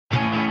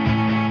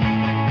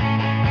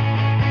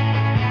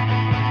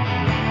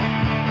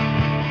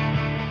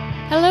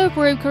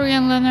brave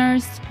Korean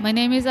learners! My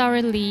name is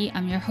Ari Lee.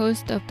 I'm your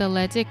host of The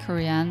Legit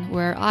Korean,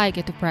 where I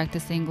get to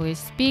practice English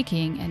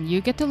speaking and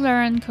you get to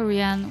learn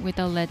Korean with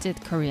a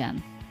legit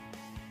Korean.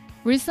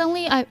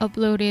 Recently, I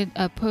uploaded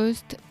a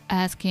post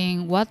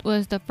asking what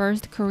was the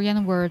first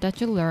Korean word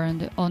that you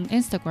learned on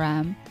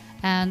Instagram,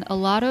 and a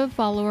lot of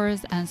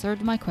followers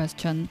answered my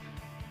question.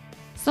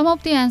 Some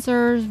of the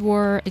answers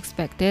were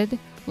expected,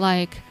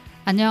 like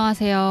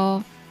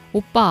안녕하세요,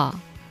 오빠,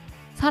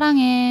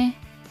 사랑해.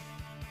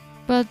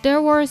 But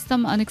there were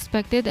some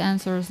unexpected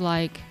answers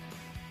like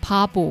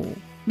바보,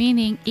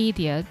 meaning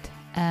idiot,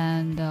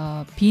 and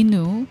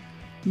비누,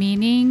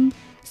 meaning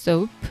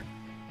soap,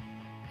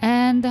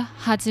 and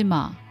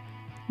하지마,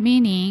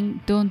 meaning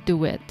don't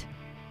do it.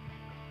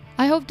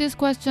 I hope this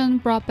question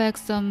brought back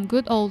some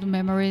good old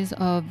memories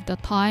of the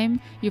time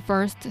you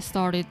first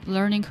started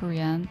learning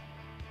Korean.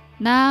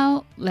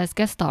 Now, let's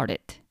get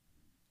started.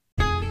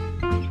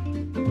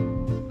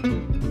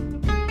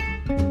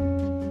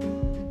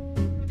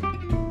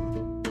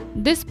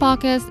 This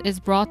podcast is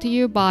brought to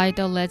you by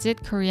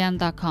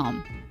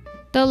TheLegitKorean.com.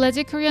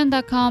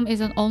 TheLegitKorean.com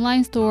is an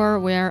online store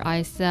where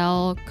I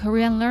sell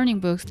Korean learning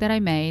books that I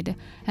made,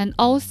 and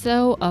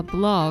also a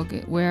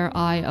blog where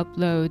I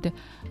upload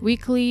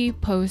weekly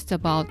posts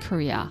about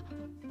Korea.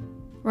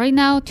 Right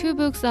now, 2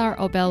 books are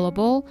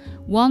available.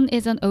 One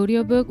is an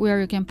audiobook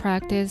where you can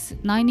practice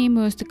 90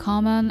 most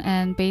common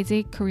and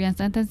basic Korean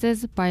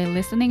sentences by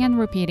listening and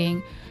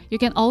repeating. You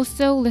can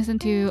also listen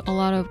to a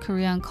lot of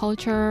Korean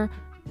culture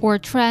or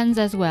trends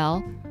as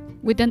well.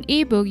 With an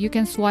ebook, you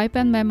can swipe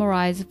and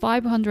memorize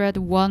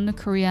 501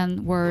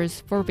 Korean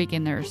words for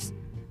beginners.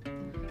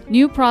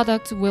 New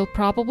products will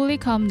probably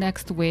come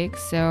next week,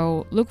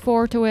 so look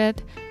forward to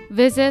it.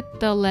 Visit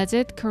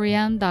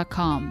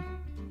TheLegitKorean.com.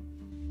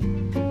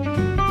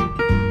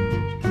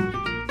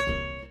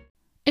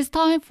 It's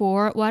time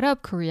for What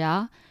Up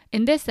Korea.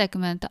 In this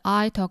segment,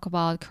 I talk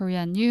about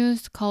Korean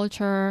news,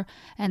 culture,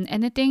 and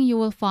anything you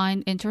will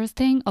find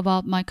interesting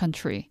about my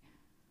country.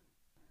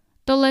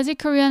 The Legit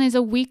Korean is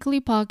a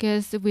weekly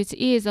podcast which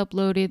is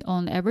uploaded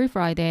on every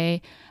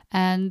Friday,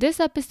 and this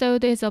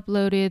episode is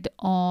uploaded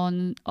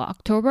on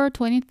October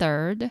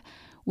 23rd,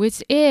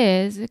 which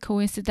is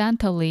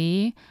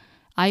coincidentally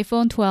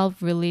iPhone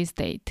 12 release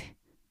date.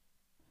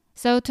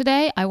 So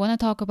today I want to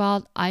talk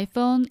about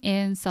iPhone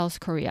in South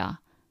Korea.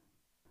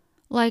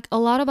 Like a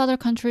lot of other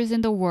countries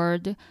in the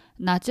world,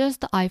 not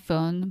just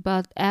iPhone,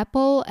 but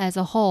Apple as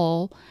a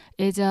whole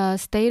is a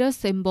status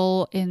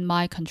symbol in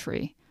my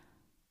country.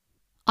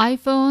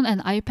 iPhone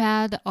and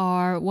iPad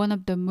are one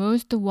of the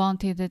most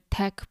wanted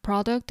tech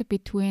products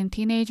between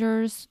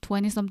teenagers,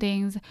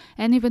 20-somethings,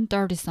 and even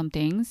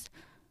 30-somethings.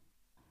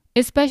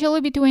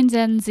 Especially between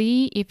Gen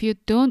Z, if you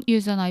don't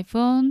use an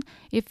iPhone,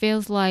 it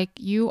feels like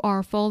you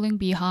are falling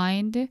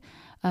behind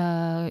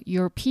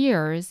your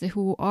peers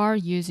who are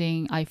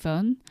using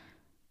iPhone.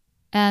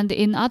 And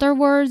in other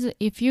words,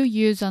 if you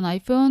use an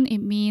iPhone, it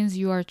means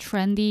you are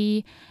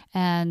trendy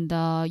and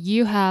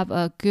you have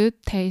a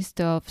good taste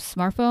of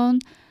smartphone.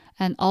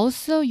 And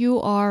also you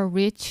are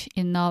rich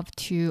enough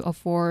to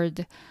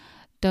afford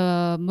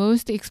the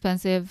most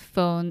expensive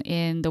phone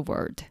in the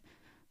world.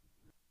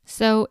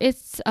 So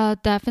it's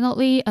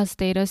definitely a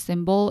status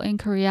symbol in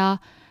Korea.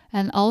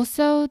 And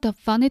also the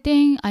funny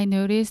thing I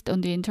noticed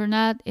on the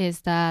internet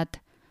is that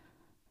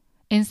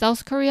in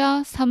South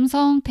Korea,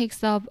 Samsung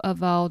takes up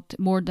about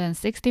more than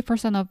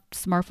 60% of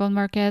smartphone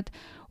market,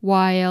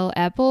 while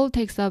Apple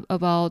takes up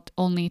about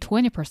only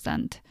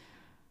 20%.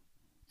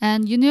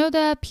 And you know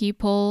that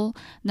people,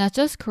 not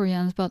just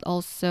Koreans, but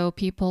also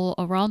people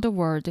around the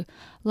world,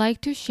 like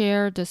to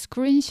share the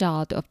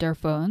screenshot of their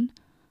phone.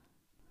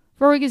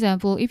 For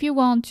example, if you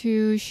want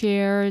to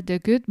share the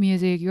good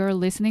music you're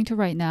listening to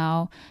right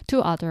now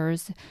to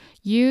others,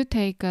 you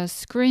take a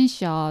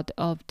screenshot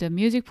of the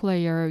music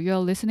player you're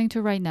listening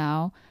to right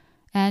now,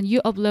 and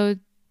you upload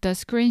the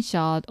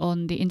screenshot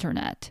on the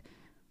internet.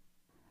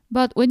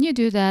 But when you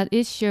do that,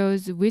 it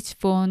shows which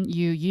phone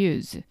you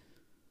use.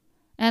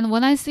 And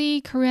when I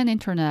see Korean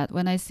internet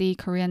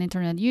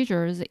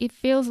users, it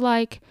feels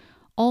like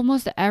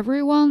almost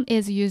everyone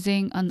is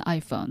using an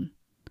iPhone.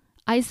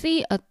 I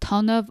see a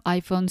ton of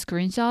iPhone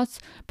screenshots,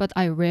 but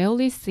I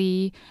rarely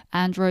see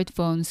Android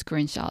phone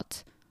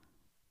screenshots.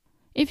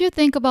 If you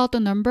think about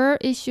the number,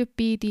 it should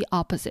be the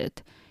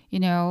opposite.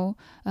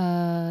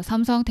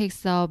 Samsung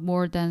takes up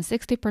more than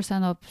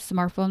 60% of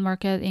smartphone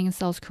market in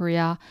South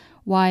Korea,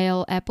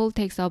 while Apple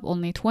takes up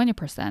only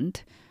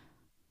 20%.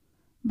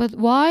 But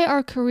why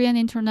our Korean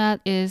internet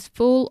is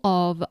full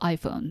of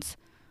iPhones?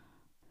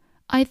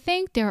 I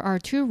think there are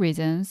 2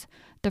 reasons.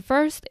 The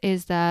first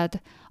is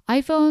that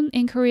iPhone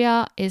in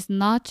Korea is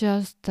not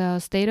just a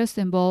status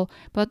symbol,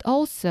 but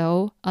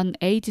also an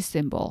age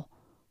symbol.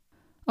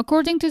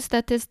 According to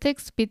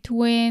statistics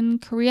between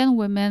Korean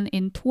women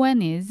in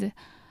 20s,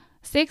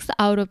 6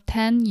 out of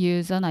 10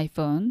 use an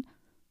iPhone,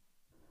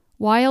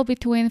 while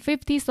between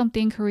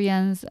 50-something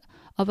Koreans,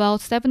 about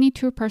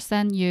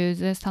 72%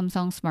 use a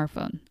Samsung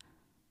smartphone.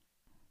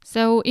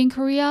 So in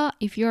Korea,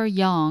 if you're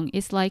young,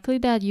 it's likely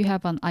that you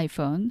have an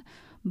iPhone.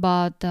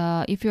 But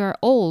if you are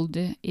old,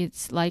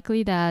 it's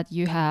likely that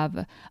you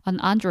have an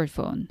Android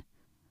phone.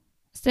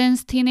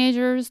 Since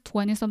teenagers,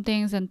 20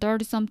 somethings, and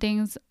 30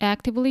 somethings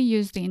actively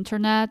use the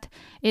internet,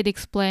 it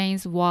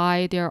explains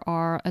why there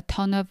are a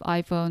ton of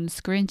iPhone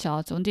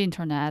screenshots on the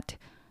internet.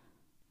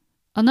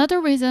 Another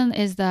reason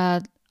is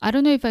that I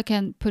don't know if I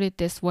can put it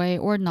this way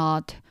or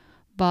not,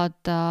 but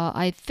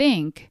I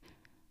think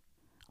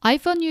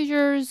iPhone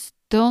users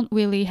don't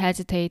really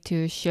hesitate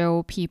to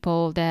show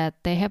people that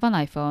they have an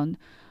iPhone,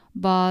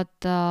 but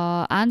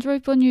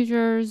Android phone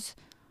users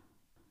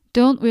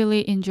don't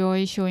really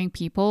enjoy showing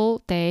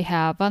people they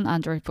have an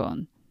Android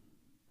phone.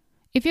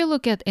 If you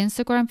look at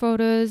Instagram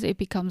photos, it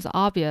becomes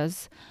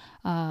obvious.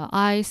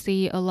 I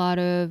see a lot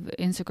of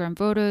Instagram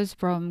photos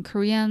from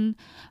Korean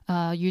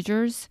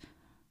users.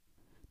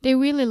 They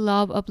really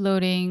love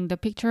uploading the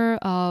picture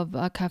of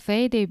a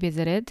cafe they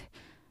visited.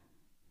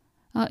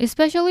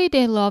 Especially,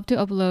 they love to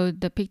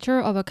upload the picture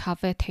of a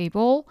cafe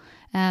table.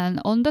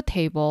 And on the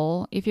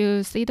table, if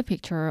you see the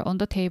picture on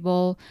the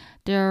table,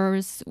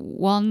 there's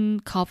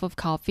 1 cup of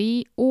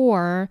coffee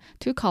or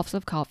 2 cups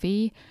of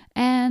coffee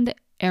and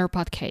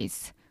AirPod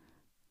case.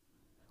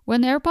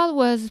 When AirPod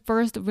was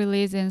first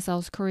released in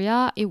South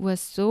Korea, it was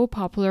so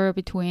popular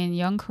between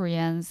young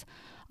Koreans.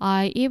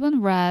 I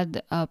even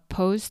read a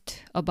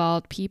post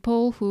about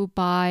people who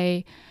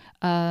buy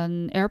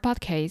an AirPod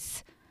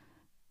case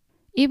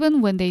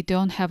even when they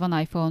don't have an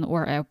iPhone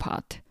or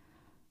AirPod.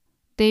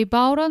 They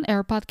bought an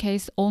AirPod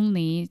case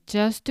only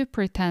just to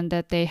pretend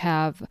that they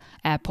have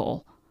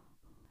Apple.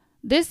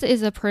 This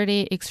is a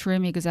pretty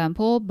extreme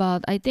example,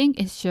 but I think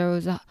it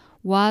shows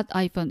what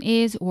iPhone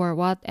is or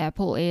what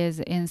Apple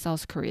is in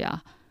South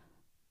Korea.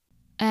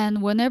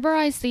 And whenever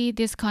I see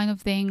this kind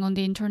of thing on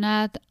the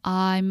internet,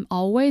 I'm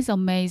always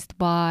amazed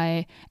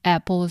by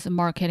Apple's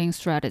marketing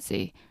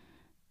strategy.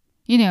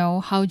 You know,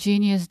 how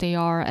genius they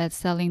are at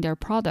selling their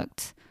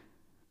products.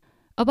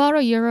 About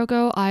a year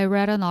ago, I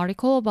read an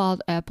article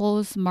about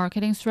Apple's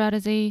marketing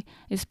strategy,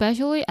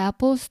 especially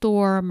Apple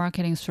Store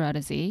marketing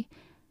strategy.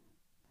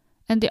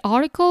 And the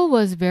article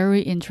was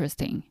very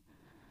interesting.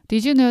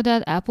 Did you know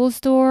that Apple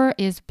Store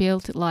is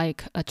built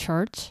like a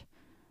church?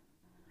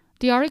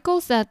 The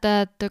article said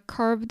that the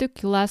curved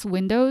glass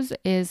windows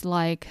is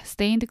like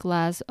stained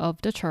glass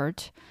of the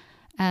church,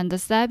 and the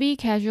savvy,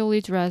 casually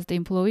dressed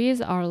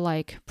employees are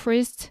like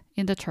priests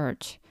in the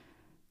church.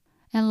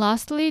 And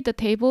lastly, the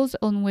tables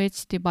on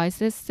which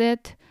devices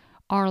sit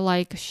are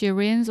like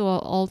shrines or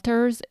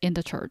altars in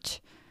the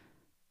church.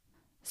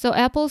 So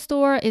Apple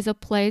Store is a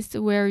place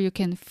where you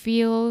can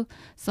feel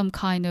some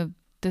kind of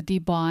the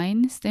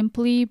divine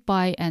simply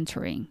by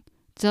entering,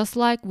 just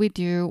like we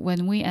do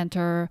when we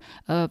enter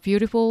a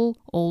beautiful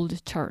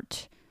old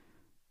church.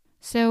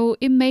 So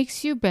it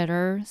makes you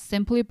better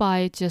simply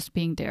by just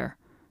being there.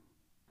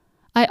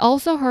 I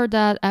also heard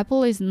that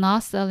Apple is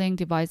not selling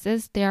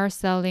devices, they are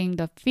selling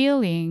the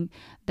feeling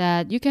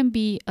that you can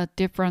be a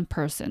different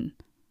person.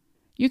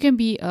 You can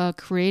be a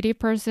creative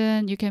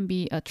person, you can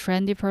be a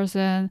trendy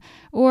person,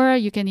 or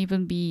you can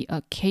even be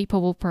a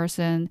capable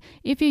person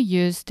if you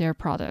use their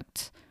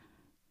products.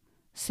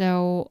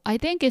 So I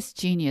think it's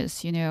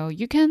genius, you know.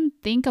 You can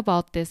think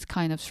about this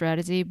kind of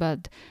strategy,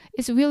 but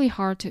it's really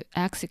hard to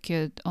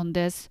execute on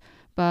this,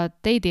 but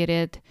they did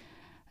it.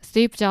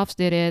 Steve Jobs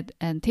did it,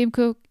 and Tim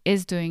Cook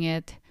is doing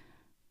it.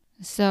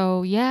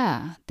 So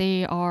yeah,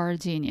 they are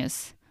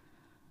genius.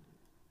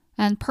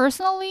 And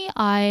personally,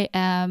 I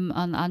am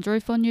an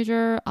Android phone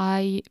user.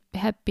 I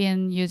have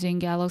been using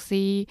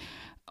Galaxy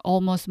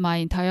almost my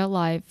entire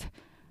life.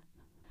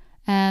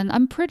 And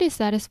I'm pretty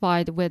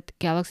satisfied with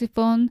Galaxy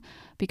phone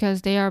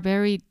because they are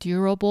very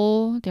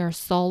durable, they're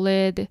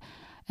solid.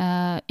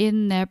 It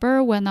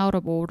never went out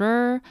of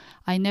order.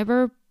 I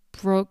never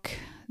broke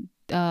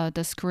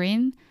the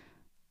screen.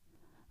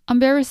 I'm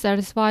very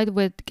satisfied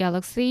with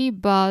Galaxy,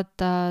 but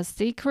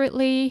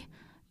secretly,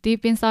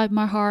 deep inside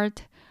my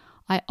heart,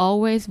 I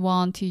always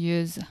want to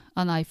use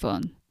an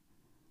iPhone.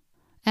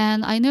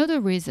 And I know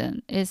the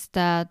reason is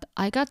that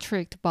I got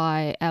tricked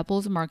by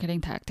Apple's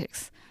marketing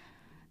tactics.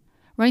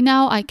 Right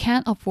now, I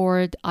can't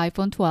afford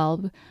iPhone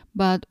 12,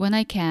 but when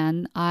I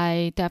can,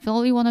 I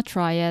definitely want to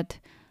try it.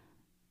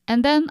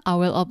 And then I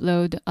will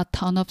upload a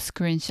ton of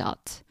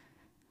screenshots.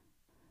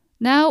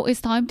 Now it's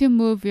time to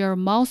move your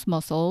mouse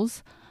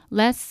muscles.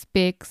 Let's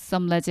speak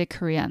some legit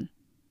Korean.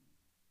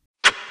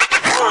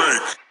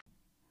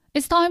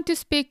 It's time to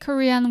speak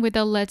Korean with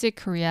a legit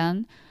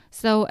Korean.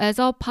 So as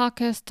a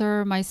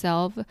podcaster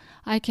myself,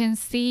 I can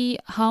see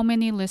how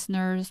many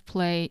listeners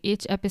play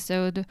each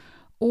episode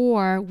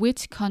or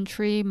which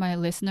country my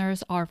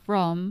listeners are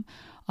from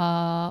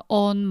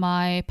on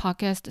my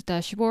podcast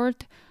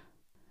dashboard.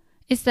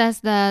 It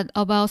says that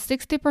about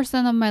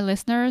 60% of my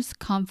listeners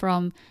come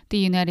from the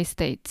United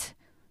States.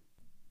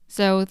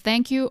 So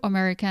thank you,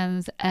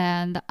 Americans,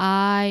 and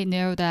I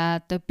know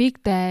that the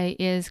big day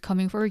is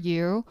coming for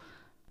you.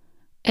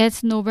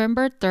 It's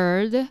November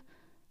 3rd.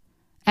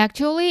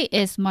 Actually,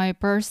 it's my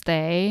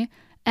birthday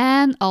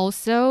and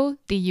also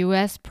the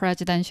US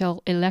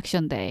presidential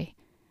election day.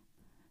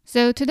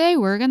 So today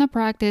we're gonna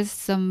practice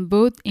some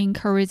vote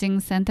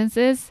encouraging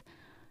sentences.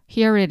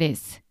 Here it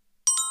is.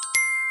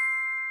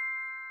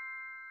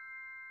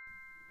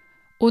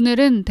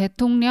 오늘은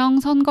대통령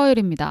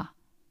선거일입니다.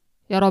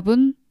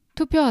 여러분,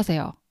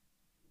 투표하세요.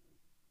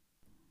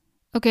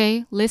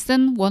 Okay,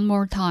 listen one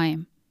more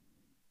time.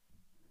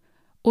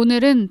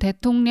 오늘은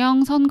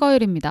대통령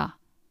선거일입니다.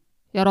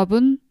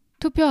 여러분,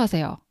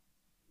 투표하세요.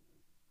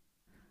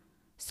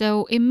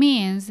 So it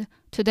means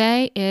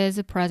today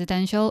is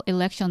presidential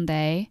election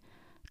day.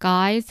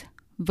 Guys,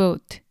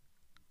 vote.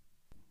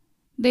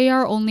 There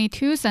are only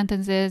two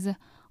sentences.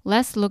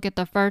 Let's look at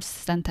the first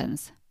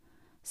sentence.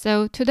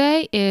 So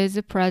today is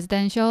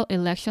presidential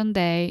election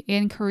day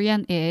in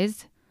Korean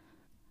is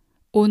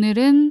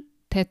오늘은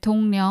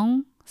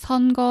대통령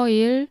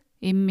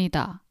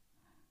선거일입니다.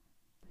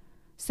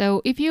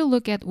 So if you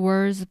look at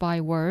words by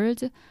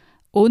word,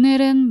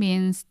 오늘은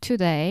means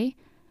today,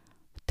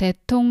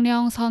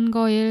 대통령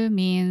선거일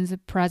means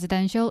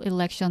presidential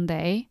election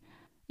day,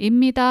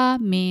 입니다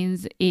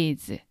means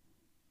is.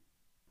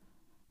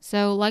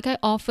 So like I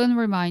often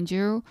remind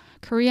you,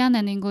 Korean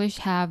and English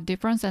have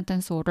different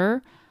sentence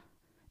order.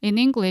 In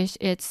English,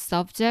 it's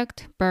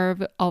subject,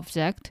 verb,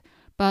 object,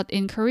 but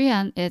in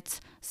Korean, it's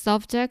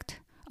subject,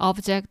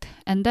 object,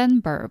 and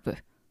then verb.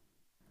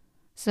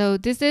 So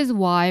this is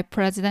why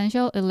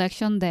presidential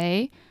election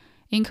day,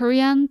 in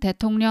Korean,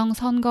 대통령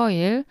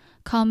선거일,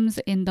 comes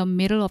in the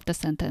middle of the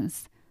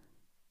sentence.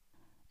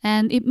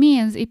 And it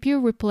means if you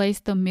replace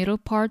the middle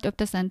part of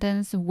the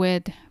sentence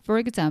with, for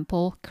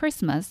example,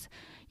 Christmas,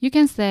 you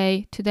can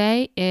say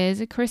today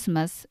is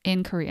Christmas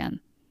in Korean.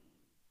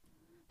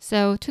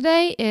 So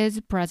today is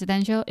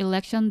presidential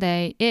election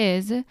day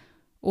is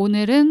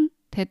오늘은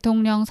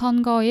대통령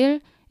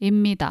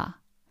선거일입니다.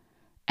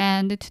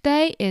 And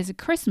today is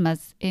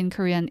Christmas in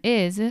Korean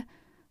is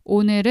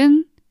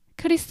오늘은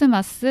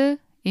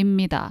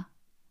크리스마스입니다.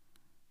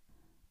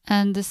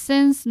 And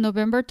since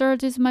November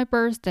 3rd is my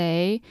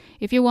birthday,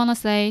 if you want to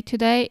say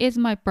today is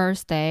my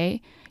birthday,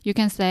 you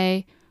can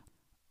say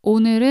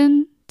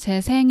오늘은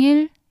제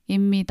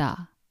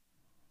생일입니다.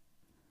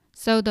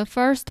 So the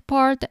first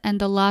part and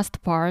the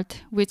last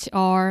part, which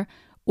are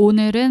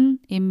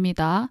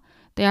오늘은입니다,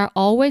 they are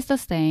always the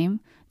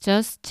same,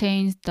 just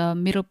change the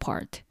middle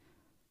part.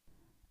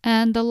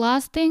 And the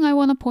last thing I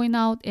want to point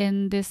out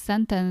in this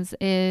sentence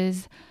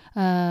is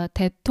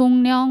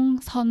대통령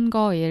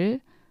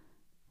선거일,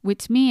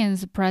 which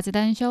means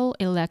presidential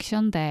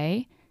election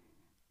day.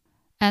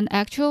 And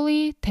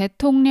actually,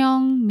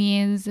 대통령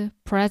means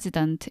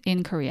president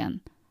in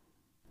Korean.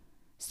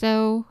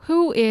 So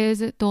who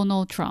is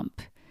Donald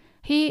Trump?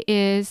 He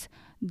is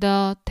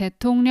the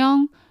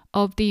대통령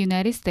of the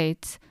United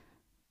States.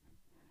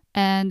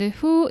 And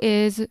who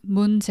is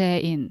Moon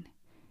Jae-in?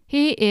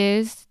 He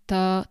is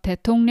the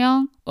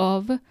대통령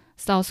of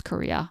South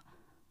Korea.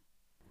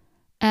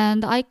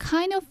 And I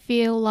kind of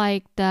feel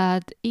like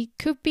that it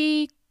could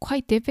be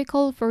quite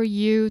difficult for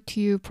you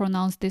to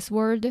pronounce this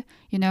word,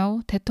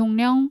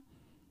 대통령.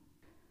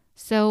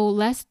 So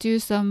let's do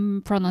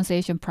some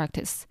pronunciation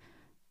practice.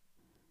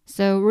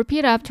 So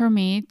repeat after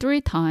me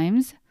 3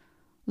 times.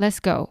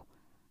 Let's go.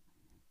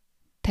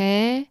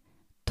 대통령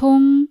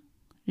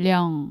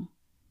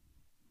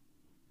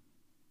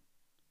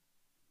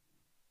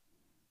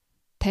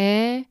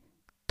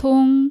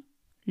대통령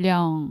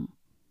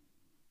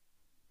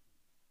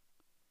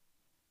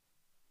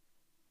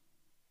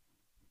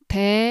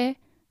대통령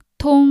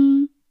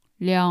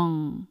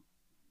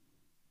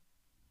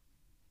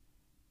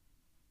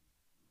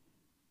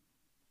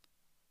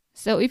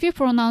So if you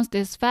pronounce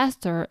this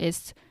faster,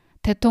 it's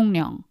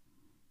대통령.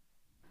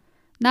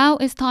 Now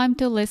it's time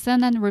to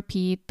listen and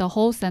repeat the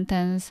whole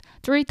sentence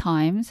 3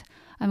 times.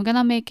 I'm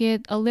gonna make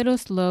it a little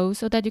slow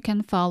so that you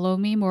can follow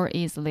me more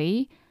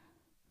easily.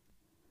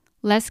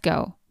 Let's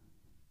go.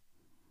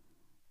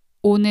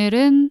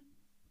 오늘은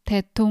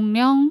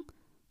대통령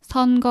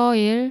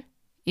선거일입니다.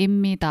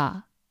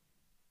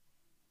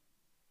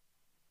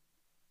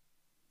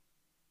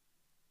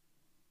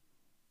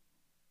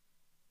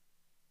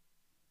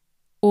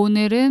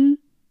 오늘은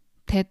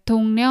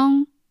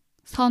대통령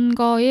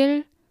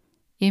선거일입니다.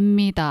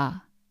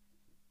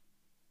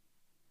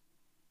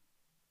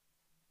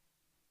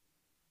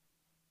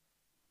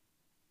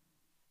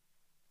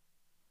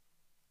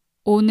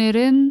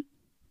 오늘은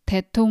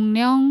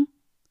대통령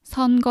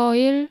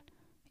선거일입니다.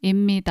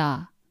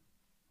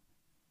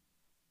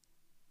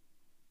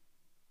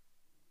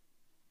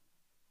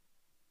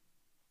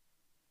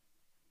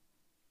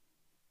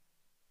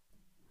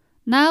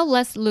 Now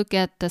let's look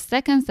at the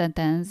second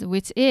sentence,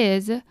 which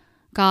is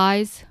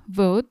guys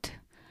vote.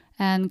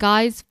 And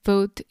guys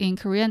vote in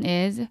Korean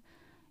is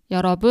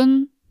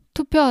여러분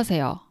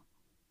투표하세요.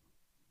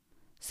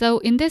 So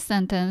in this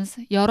sentence,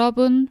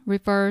 여러분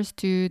refers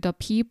to the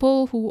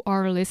people who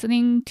are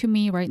listening to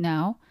me right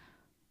now.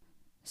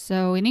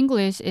 So in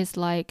English, it's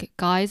like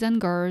guys and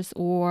girls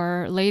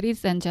or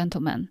ladies and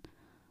gentlemen.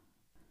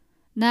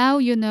 Now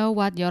you know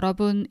what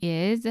여러분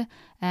is,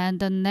 and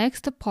the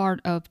next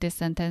part of this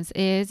sentence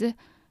is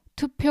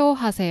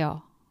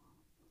투표하세요.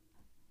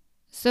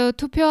 So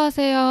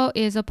투표하세요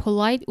is a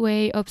polite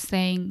way of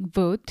saying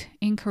vote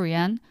in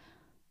Korean.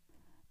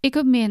 It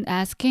could mean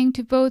asking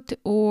to vote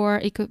or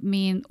it could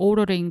mean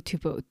ordering to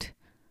vote.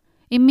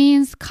 It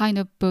means kind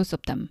of both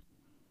of them.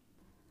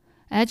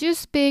 As you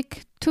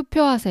speak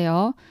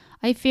투표하세요,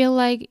 I feel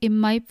like it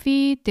might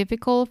be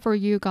difficult for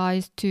you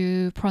guys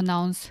to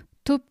pronounce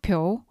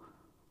투표.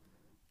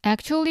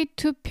 Actually,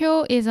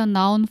 투표 is a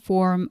noun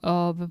form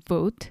of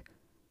vote.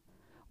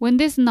 When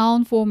this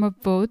noun form of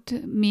vote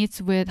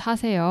meets with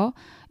하세요,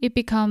 it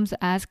becomes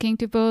asking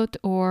to vote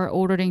or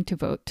ordering to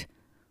vote.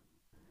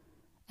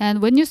 And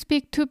when you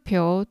speak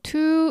투표,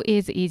 two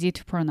is easy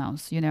to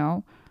pronounce, you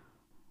know.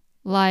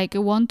 Like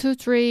 1, 2,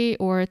 3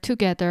 or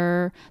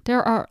together,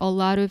 there are a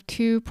lot of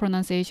two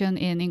pronunciation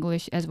in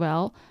English as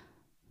well.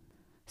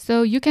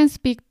 So you can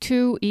speak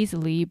two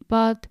easily,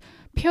 but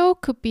표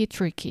could be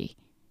tricky.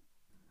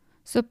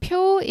 So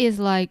표 is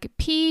like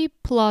P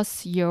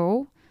plus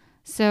요.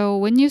 So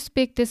when you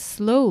speak this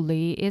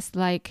slowly, it's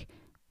like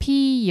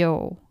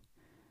피요,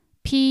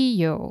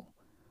 피요.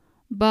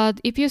 But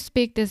if you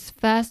speak this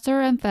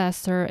faster and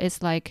faster,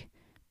 it's like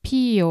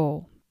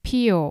피요,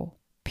 피요,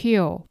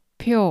 피요,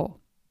 표,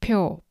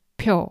 표,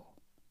 표.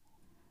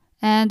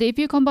 And if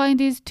you combine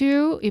these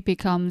two, it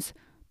becomes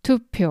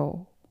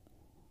투표.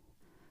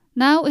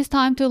 Now it's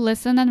time to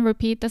listen and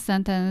repeat the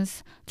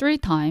sentence 3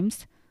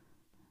 times.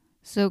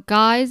 So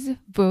guys,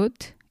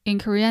 vote in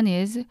Korean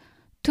is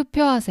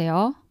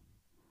투표하세요.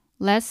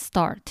 Let's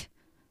start.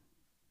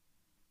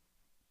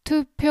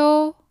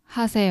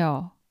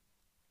 투표하세요.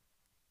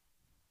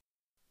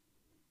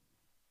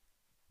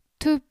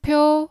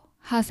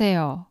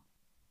 투표하세요.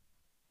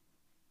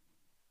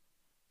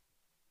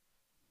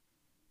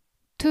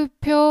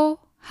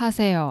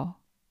 투표하세요.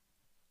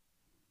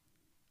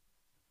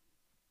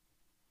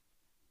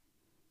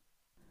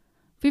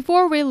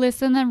 Before we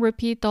listen and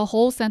repeat the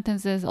whole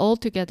sentences all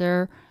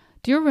together,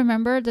 do you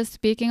remember the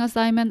speaking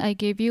assignment I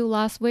gave you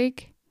last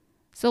week?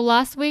 So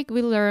last week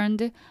we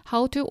learned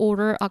how to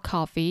order a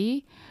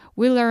coffee.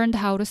 We learned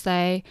how to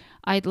say,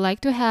 I'd like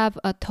to have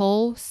a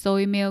tall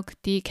soy milk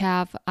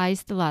decaf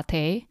iced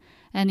latte.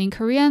 And in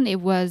Korean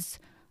it was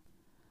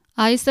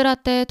아이스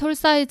라떼 톨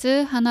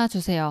사이즈 하나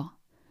주세요.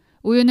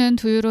 우유는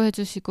 2유로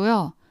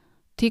해주시고요.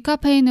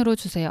 디카페인으로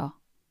주세요.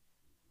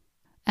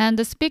 And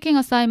the speaking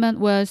assignment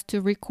was to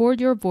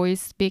record your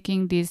voice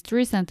speaking these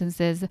 3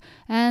 sentences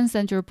and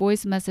send your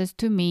voice message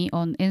to me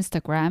on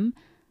Instagram.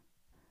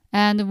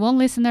 And one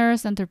listener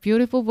sent her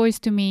beautiful voice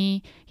to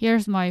me.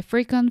 Here's my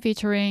frequent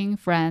featuring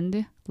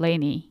friend,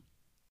 Lainey.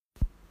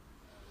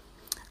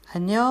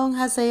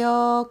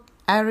 안녕하세요,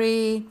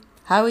 Ari.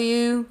 How are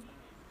you?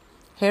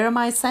 Here are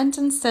my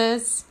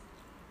sentences.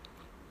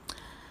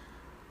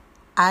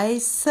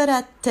 아이스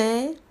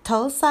라떼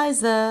톨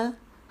사이즈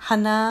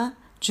하나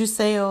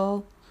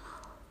주세요.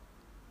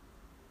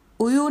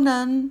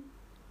 우유는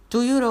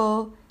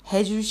 2유로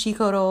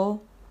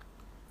해주시고요.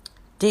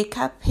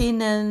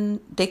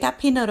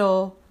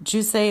 디카페인으로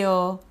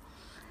주세요.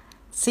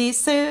 See you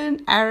soon,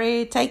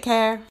 Ari. Take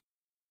care.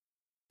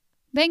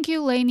 Thank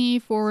you, Lainey,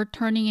 for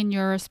turning in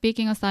your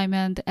speaking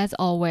assignment as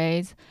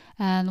always.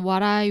 And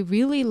what I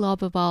really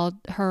love about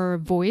her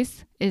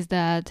voice is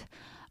that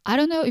I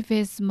don't know if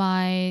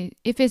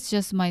it's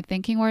just my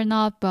thinking or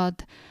not,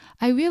 but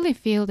I really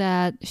feel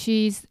that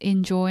she's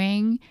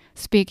enjoying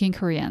speaking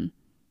Korean,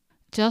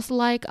 just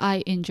like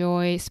I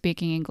enjoy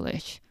speaking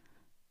English.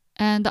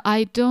 And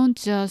I don't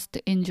just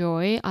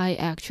enjoy, I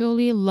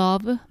actually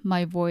love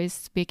my voice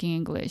speaking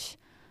English.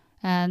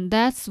 And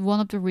that's one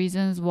of the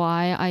reasons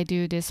why I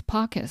do this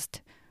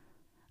podcast.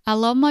 I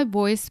love my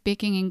voice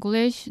speaking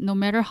English no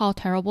matter how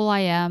terrible I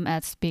am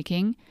at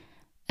speaking,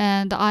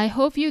 and I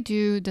hope you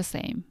do the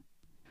same.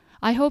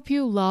 I hope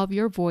you love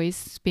your voice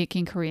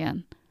speaking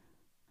Korean.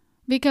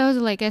 Because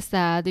like I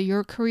said,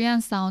 your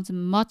Korean sounds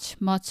much,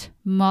 much,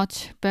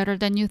 much better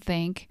than you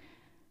think.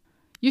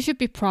 You should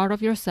be proud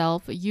of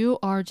yourself. You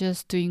are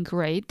just doing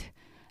great.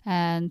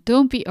 And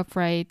don't be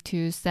afraid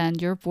to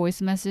send your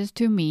voice message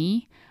to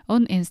me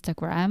on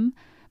Instagram.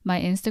 My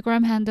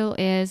Instagram handle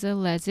is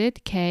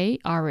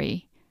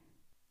LegitKari.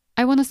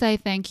 I want to say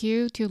thank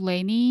you to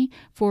Lainey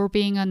for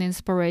being an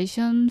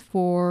inspiration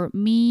for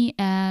me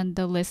and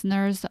the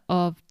listeners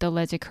of the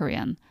Legit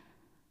Korean.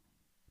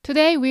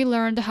 Today we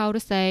learned how to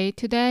say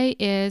today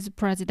is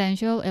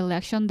presidential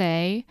election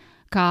day.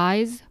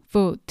 Guys,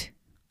 vote.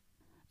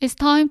 It's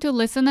time to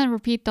listen and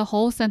repeat the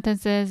whole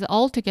sentences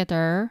all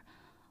together.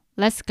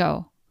 Let's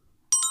go.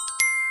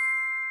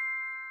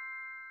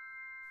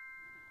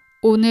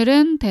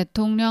 오늘은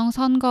대통령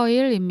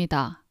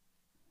선거일입니다.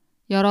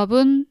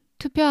 여러분,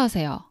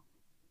 투표하세요.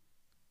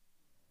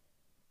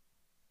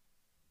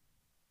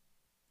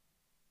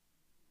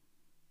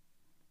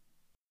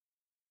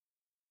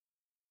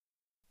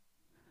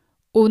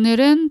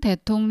 오늘은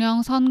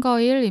대통령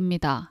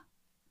선거일입니다.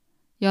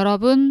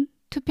 여러분,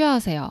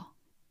 투표하세요.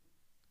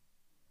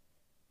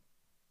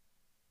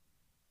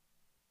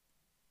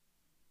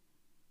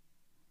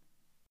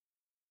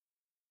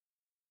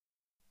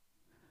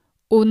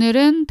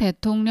 오늘은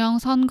대통령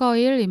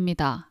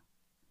선거일입니다.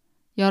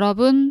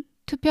 여러분,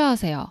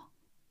 투표하세요.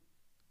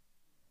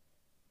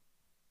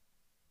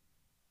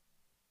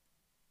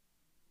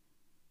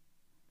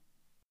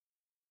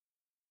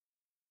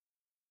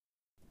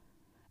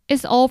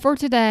 It's all for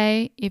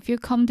today. If you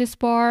come this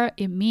far,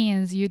 it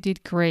means you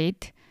did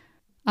great.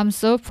 I'm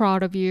so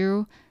proud of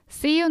you.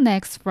 See you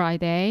next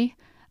Friday.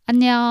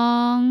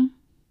 안녕.